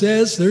God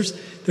says,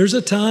 there's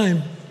a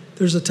time.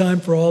 There's a time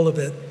for all of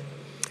it.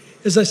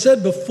 As I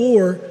said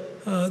before,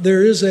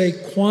 there is a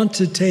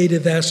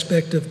quantitative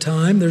aspect of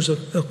time. There's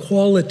a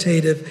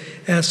qualitative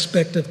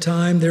aspect of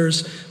time.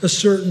 There's a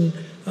certain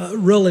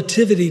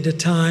relativity to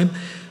time.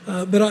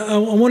 But I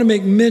want to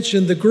make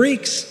mention, the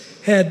Greeks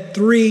had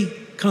three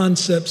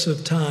concepts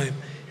of time,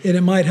 and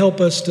it might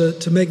help us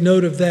to make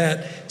note of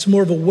that. It's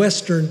more of a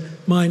Western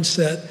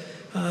mindset.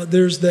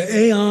 There's the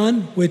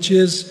aeon, which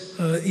is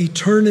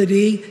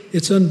eternity.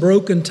 It's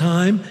unbroken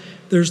time.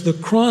 There's the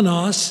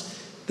chronos,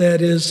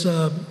 that is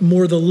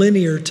more the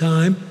linear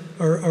time.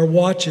 Our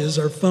watches,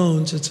 our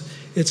phones,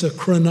 it's a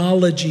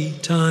chronology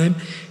time.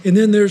 And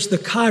then there's the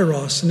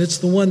kairos, and it's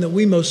the one that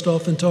we most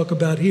often talk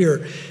about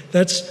here.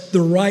 That's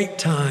the right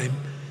time.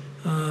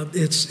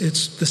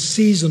 It's the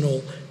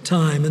seasonal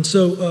time. And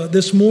so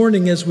this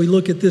morning, as we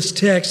look at this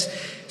text,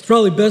 it's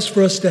probably best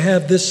for us to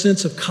have this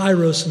sense of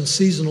kairos and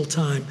seasonal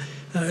time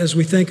as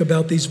we think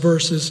about these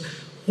verses,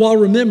 while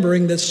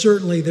remembering that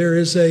certainly there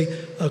is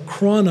a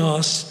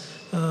chronos,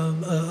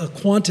 a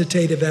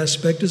quantitative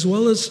aspect, as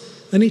well as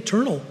an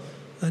eternal,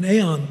 an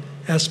aeon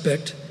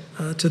aspect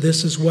to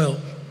this as well.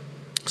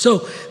 So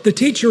the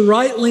teacher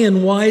rightly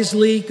and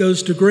wisely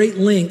goes to great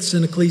lengths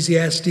in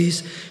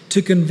Ecclesiastes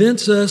to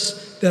convince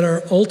us that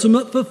our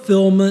ultimate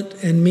fulfillment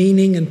and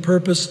meaning and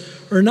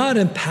purpose are not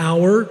in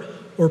power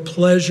or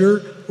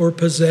pleasure or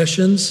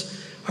possessions.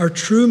 Our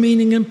true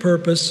meaning and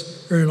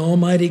purpose are in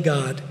Almighty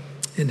God,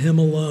 in Him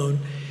alone.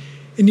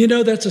 And you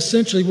know, that's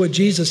essentially what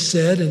Jesus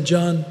said in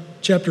John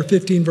chapter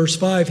 15, verse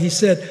 5. He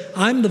said,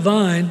 I'm the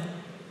vine,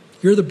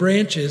 you're the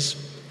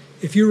branches.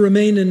 If you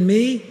remain in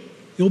me,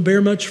 you'll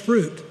bear much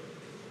fruit.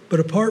 But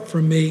apart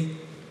from me,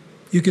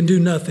 you can do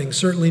nothing,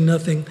 certainly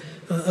nothing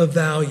of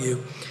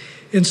value.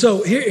 And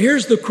so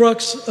here's the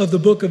crux of the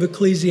book of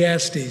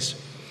Ecclesiastes.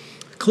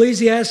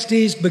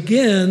 Ecclesiastes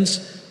begins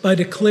by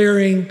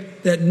declaring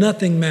that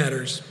nothing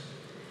matters.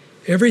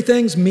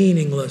 Everything's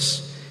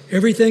meaningless.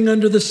 Everything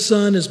under the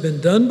sun has been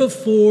done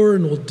before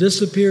and will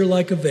disappear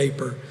like a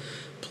vapor.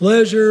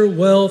 Pleasure,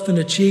 wealth, and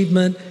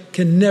achievement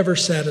can never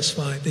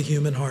satisfy the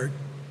human heart.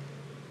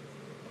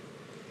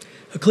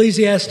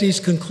 Ecclesiastes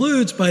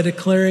concludes by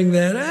declaring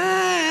that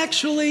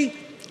actually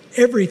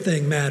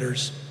everything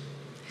matters,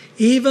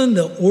 even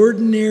the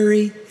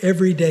ordinary,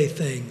 everyday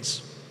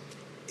things,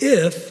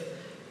 if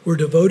we're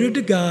devoted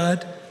to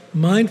God,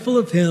 mindful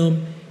of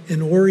Him,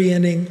 and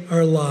orienting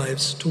our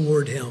lives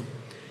toward Him.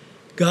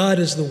 God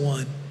is the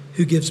one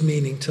who gives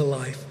meaning to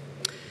life.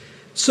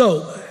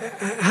 So,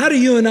 how do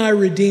you and I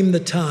redeem the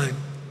time?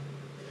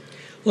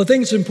 Well, I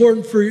think it's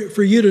important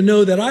for you to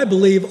know that I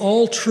believe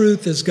all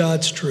truth is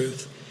God's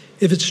truth.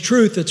 If it's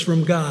truth, it's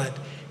from God.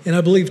 And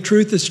I believe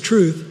truth is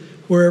truth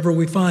wherever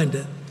we find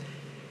it.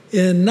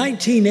 In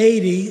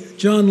 1980,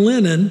 John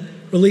Lennon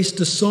released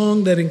a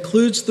song that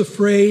includes the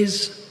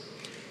phrase,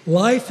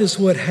 "Life is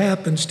what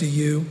happens to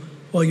you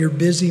while you're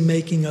busy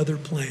making other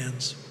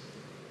plans."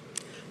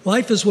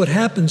 Life is what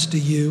happens to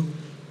you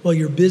while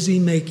you're busy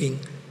making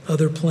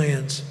other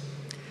plans.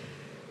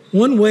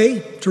 One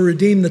way to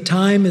redeem the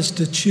time is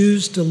to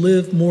choose to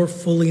live more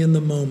fully in the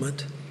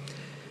moment.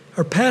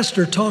 Our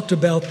pastor talked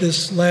about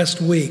this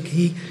last week.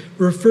 He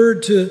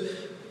referred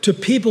to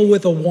people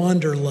with a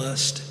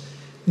wanderlust,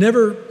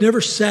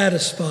 never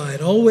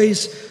satisfied,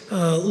 always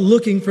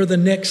looking for the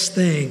next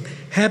thing.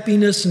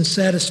 Happiness and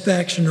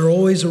satisfaction are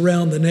always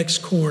around the next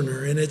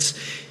corner, and it's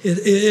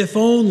if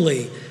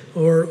only,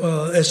 or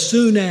as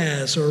soon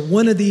as, or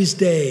one of these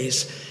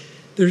days.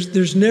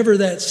 There's never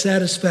that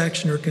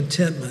satisfaction or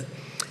contentment.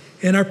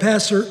 And our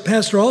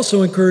pastor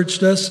also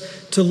encouraged us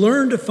to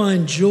learn to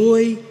find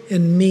joy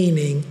and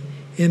meaning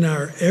in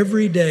our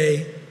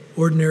everyday,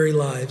 ordinary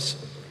lives.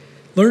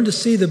 Learn to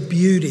see the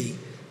beauty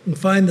and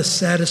find the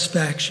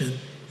satisfaction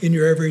in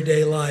your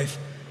everyday life.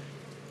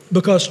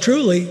 Because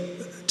truly,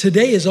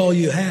 today is all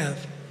you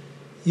have.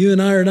 You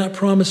and I are not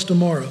promised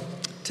tomorrow.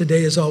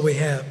 Today is all we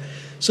have.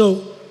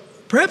 So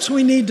perhaps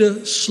we need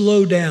to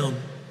slow down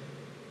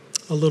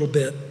a little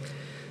bit.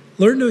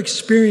 Learn to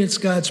experience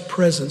God's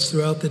presence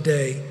throughout the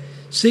day.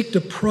 Seek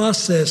to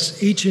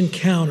process each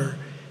encounter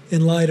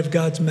in light of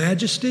God's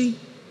majesty,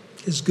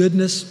 His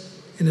goodness,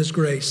 and His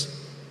grace.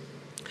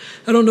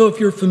 I don't know if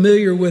you're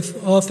familiar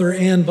with author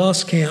Ann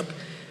Voskamp,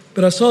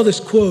 but I saw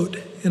this quote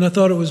and I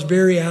thought it was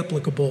very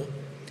applicable.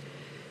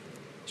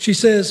 She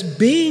says,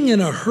 "Being in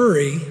a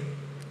hurry,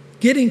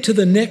 getting to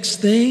the next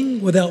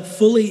thing without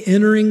fully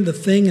entering the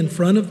thing in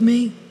front of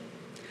me,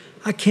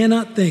 I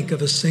cannot think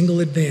of a single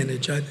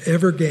advantage I've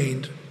ever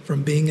gained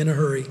from being in a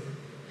hurry.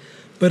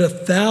 But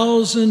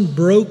 1,000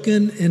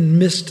 broken and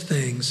missed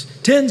things,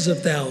 tens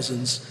of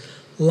thousands,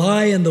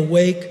 lie in the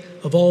wake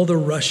of all the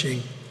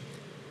rushing.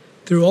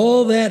 Through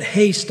all that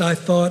haste, I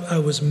thought I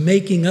was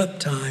making up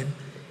time,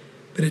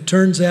 but it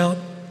turns out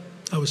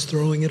I was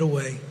throwing it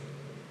away."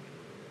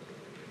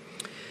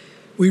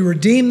 We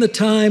redeem the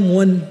time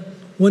one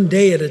one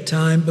day at a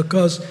time,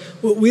 because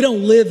we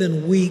don't live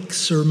in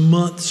weeks or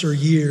months or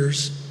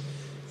years.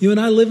 You and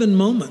I live in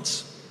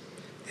moments.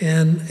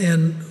 And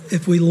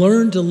if we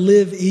learn to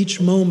live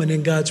each moment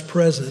in God's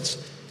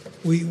presence,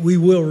 we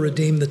will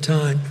redeem the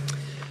time.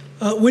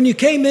 When you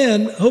came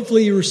in,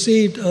 hopefully you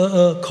received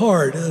a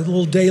card, a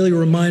little daily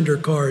reminder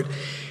card.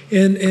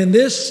 And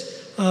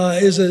this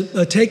is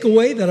a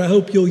takeaway that I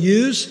hope you'll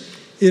use.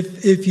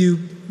 If you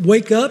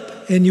wake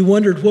up and you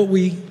wondered what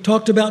we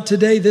talked about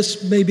today,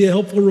 this may be a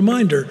helpful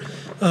reminder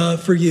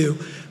for you.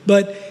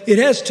 But it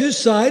has two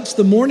sides.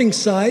 The morning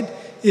side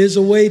is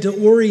a way to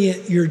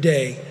orient your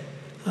day.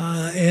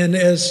 And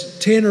as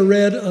Tanner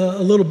read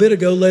a little bit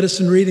ago, led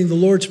us in reading the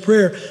Lord's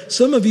Prayer.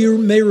 Some of you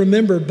may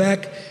remember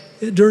back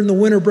during the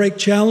Winter Break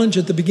Challenge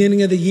at the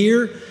beginning of the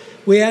year,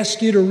 we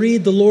asked you to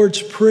read the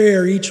Lord's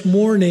Prayer each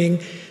morning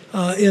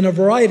in a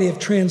variety of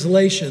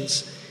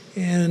translations.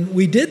 And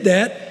we did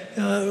that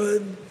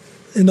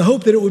in the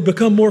hope that it would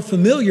become more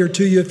familiar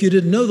to you if you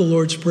didn't know the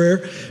Lord's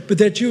Prayer, but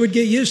that you would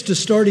get used to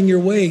starting your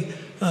way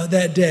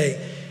that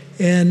day.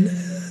 And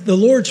the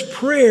Lord's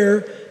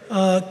Prayer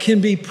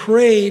can be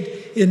prayed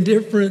in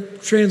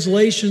different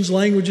translations,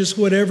 languages,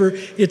 whatever.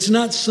 It's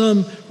not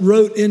some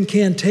rote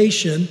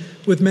incantation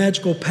with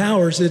magical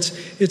powers.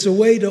 It's a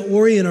way to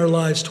orient our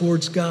lives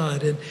towards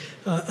God, and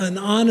an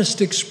honest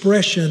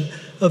expression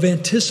of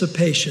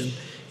anticipation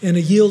and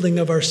a yielding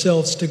of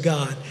ourselves to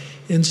God.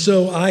 And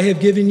so I have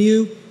given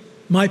you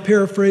my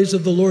paraphrase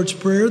of the Lord's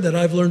Prayer that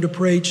I've learned to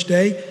pray each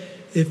day.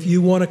 If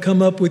you want to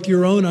come up with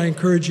your own, I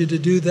encourage you to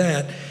do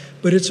that.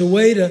 But it's a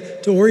way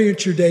to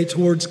orient your day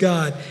towards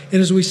God.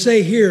 And as we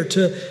say here,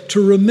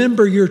 to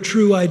remember your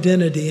true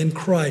identity in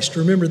Christ.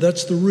 Remember,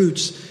 that's the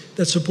roots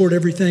that support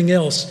everything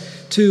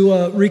else.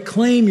 To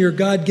reclaim your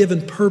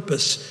God-given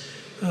purpose.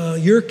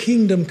 Your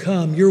kingdom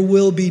come, your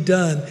will be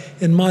done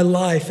in my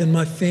life, in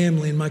my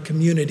family, in my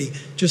community,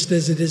 just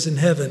as it is in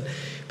heaven.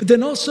 But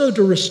then also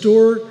to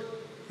restore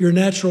your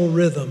natural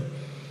rhythm.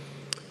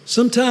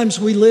 Sometimes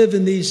we live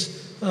in these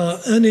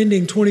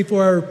unending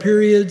 24-hour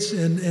periods,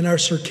 and our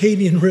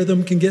circadian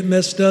rhythm can get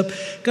messed up.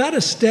 God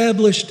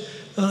established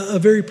a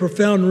very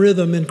profound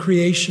rhythm in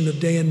creation of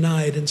day and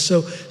night. And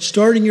so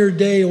starting your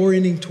day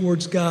orienting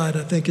towards God,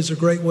 I think, is a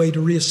great way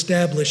to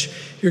reestablish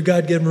your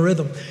God-given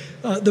rhythm.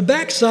 The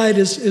backside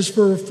is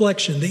for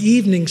reflection. The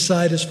evening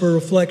side is for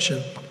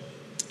reflection.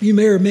 You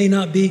may or may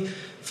not be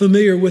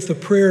familiar with the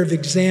prayer of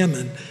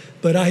examine,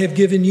 but I have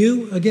given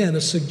you, again,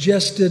 a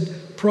suggested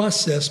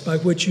process by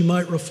which you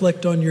might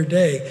reflect on your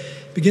day.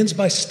 It begins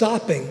by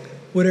stopping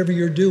whatever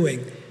you're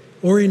doing,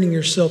 orienting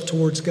yourself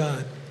towards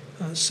God,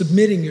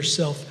 submitting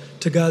yourself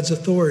to God's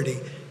authority,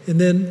 and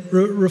then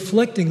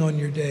reflecting on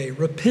your day,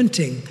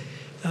 repenting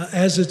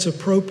as it's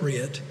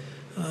appropriate,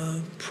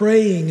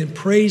 praying and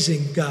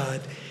praising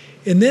God.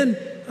 And then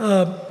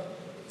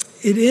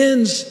it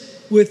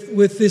ends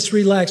with this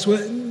relax.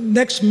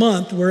 Next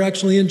month, we're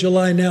actually in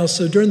July now,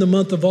 so during the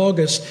month of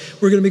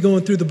August, we're going to be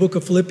going through the book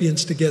of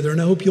Philippians together,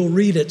 and I hope you'll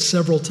read it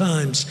several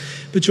times.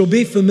 But you'll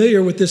be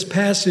familiar with this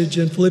passage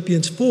in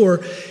Philippians 4,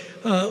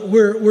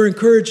 where we're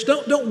encouraged,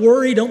 don't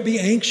worry, don't be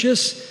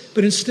anxious,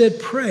 but instead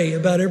pray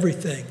about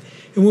everything.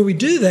 And when we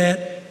do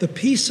that, the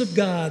peace of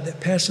God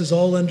that passes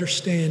all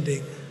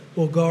understanding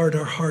will guard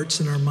our hearts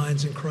and our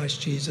minds in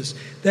Christ Jesus.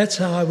 That's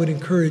how I would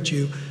encourage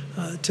you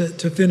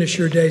to finish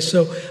your day.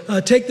 So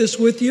take this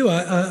with you.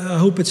 I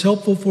hope it's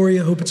helpful for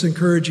you. I hope it's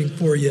encouraging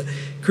for you.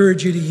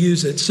 Encourage you to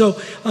use it. So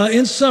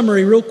in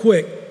summary, real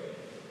quick,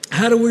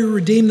 how do we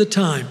redeem the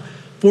time?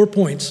 4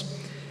 points.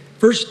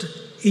 First,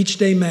 each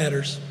day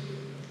matters.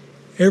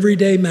 Every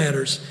day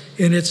matters.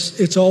 And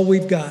it's all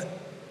we've got.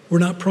 We're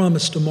not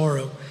promised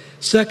tomorrow.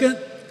 Second,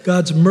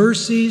 God's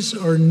mercies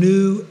are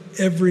new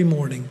every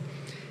morning.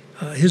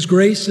 His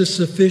grace is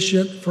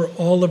sufficient for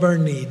all of our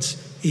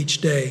needs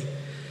each day.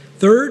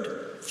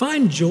 Third,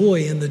 find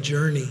joy in the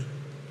journey.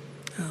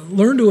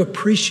 Learn to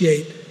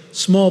appreciate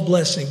small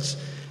blessings.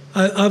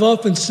 I've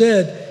often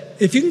said,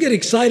 if you can get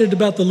excited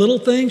about the little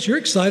things, you're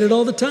excited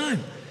all the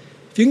time.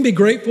 If you can be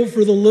grateful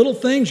for the little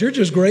things, you're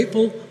just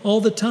grateful all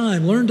the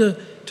time. Learn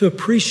to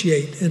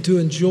appreciate and to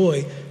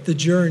enjoy the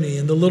journey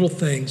and the little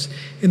things.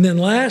 And then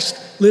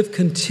last, live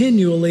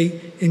continually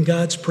in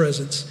God's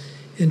presence.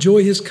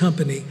 Enjoy His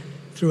company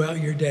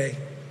throughout your day.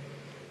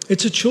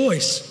 It's a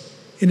choice,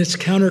 and it's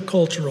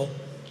countercultural,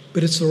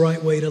 but it's the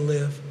right way to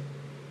live.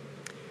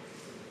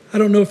 I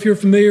don't know if you're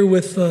familiar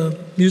with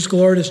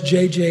musical artist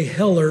J.J.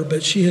 Heller,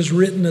 but she has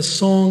written a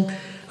song,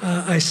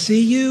 I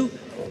See You,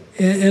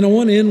 and I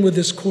want to end with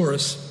this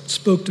chorus. It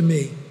spoke to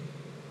me.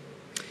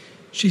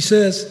 She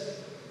says,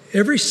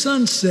 every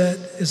sunset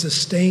is a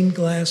stained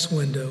glass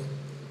window.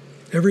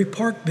 Every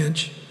park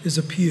bench is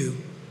a pew.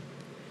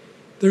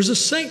 There's a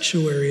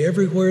sanctuary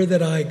everywhere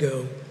that I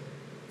go.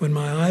 When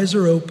my eyes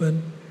are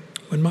open,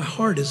 when my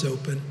heart is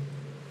open,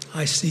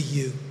 I see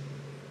you.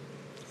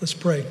 Let's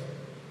pray.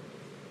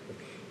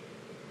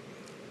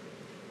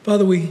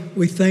 Father, we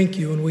thank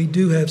you, and we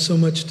do have so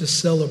much to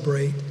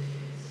celebrate.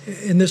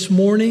 And this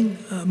morning,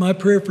 my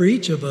prayer for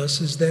each of us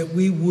is that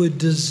we would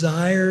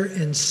desire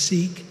and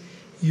seek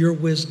your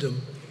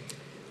wisdom,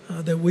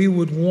 that we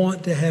would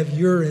want to have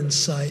your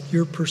insight,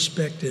 your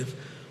perspective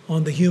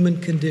on the human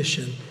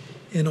condition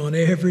and on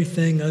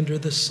everything under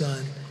the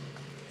sun.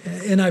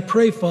 And I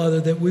pray,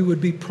 Father, that we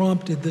would be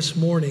prompted this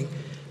morning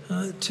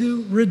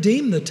to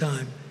redeem the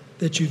time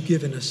that you've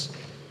given us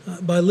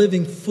by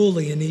living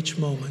fully in each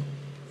moment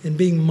and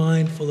being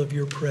mindful of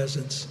your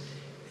presence.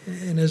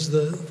 And as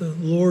the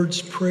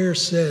Lord's Prayer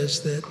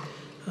says,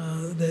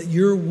 that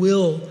your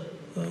will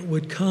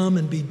would come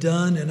and be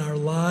done in our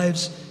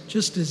lives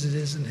just as it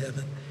is in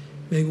heaven.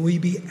 May we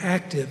be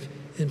active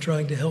in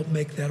trying to help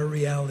make that a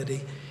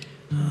reality.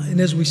 And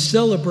as we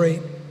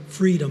celebrate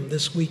freedom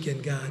this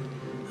weekend, God,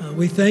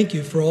 we thank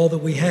you for all that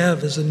we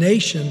have as a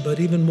nation, but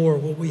even more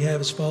what we have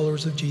as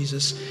followers of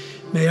Jesus.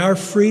 May our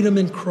freedom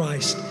in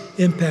Christ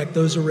impact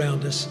those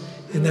around us.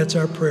 And that's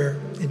our prayer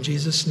in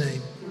Jesus'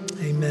 name.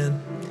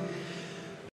 Amen.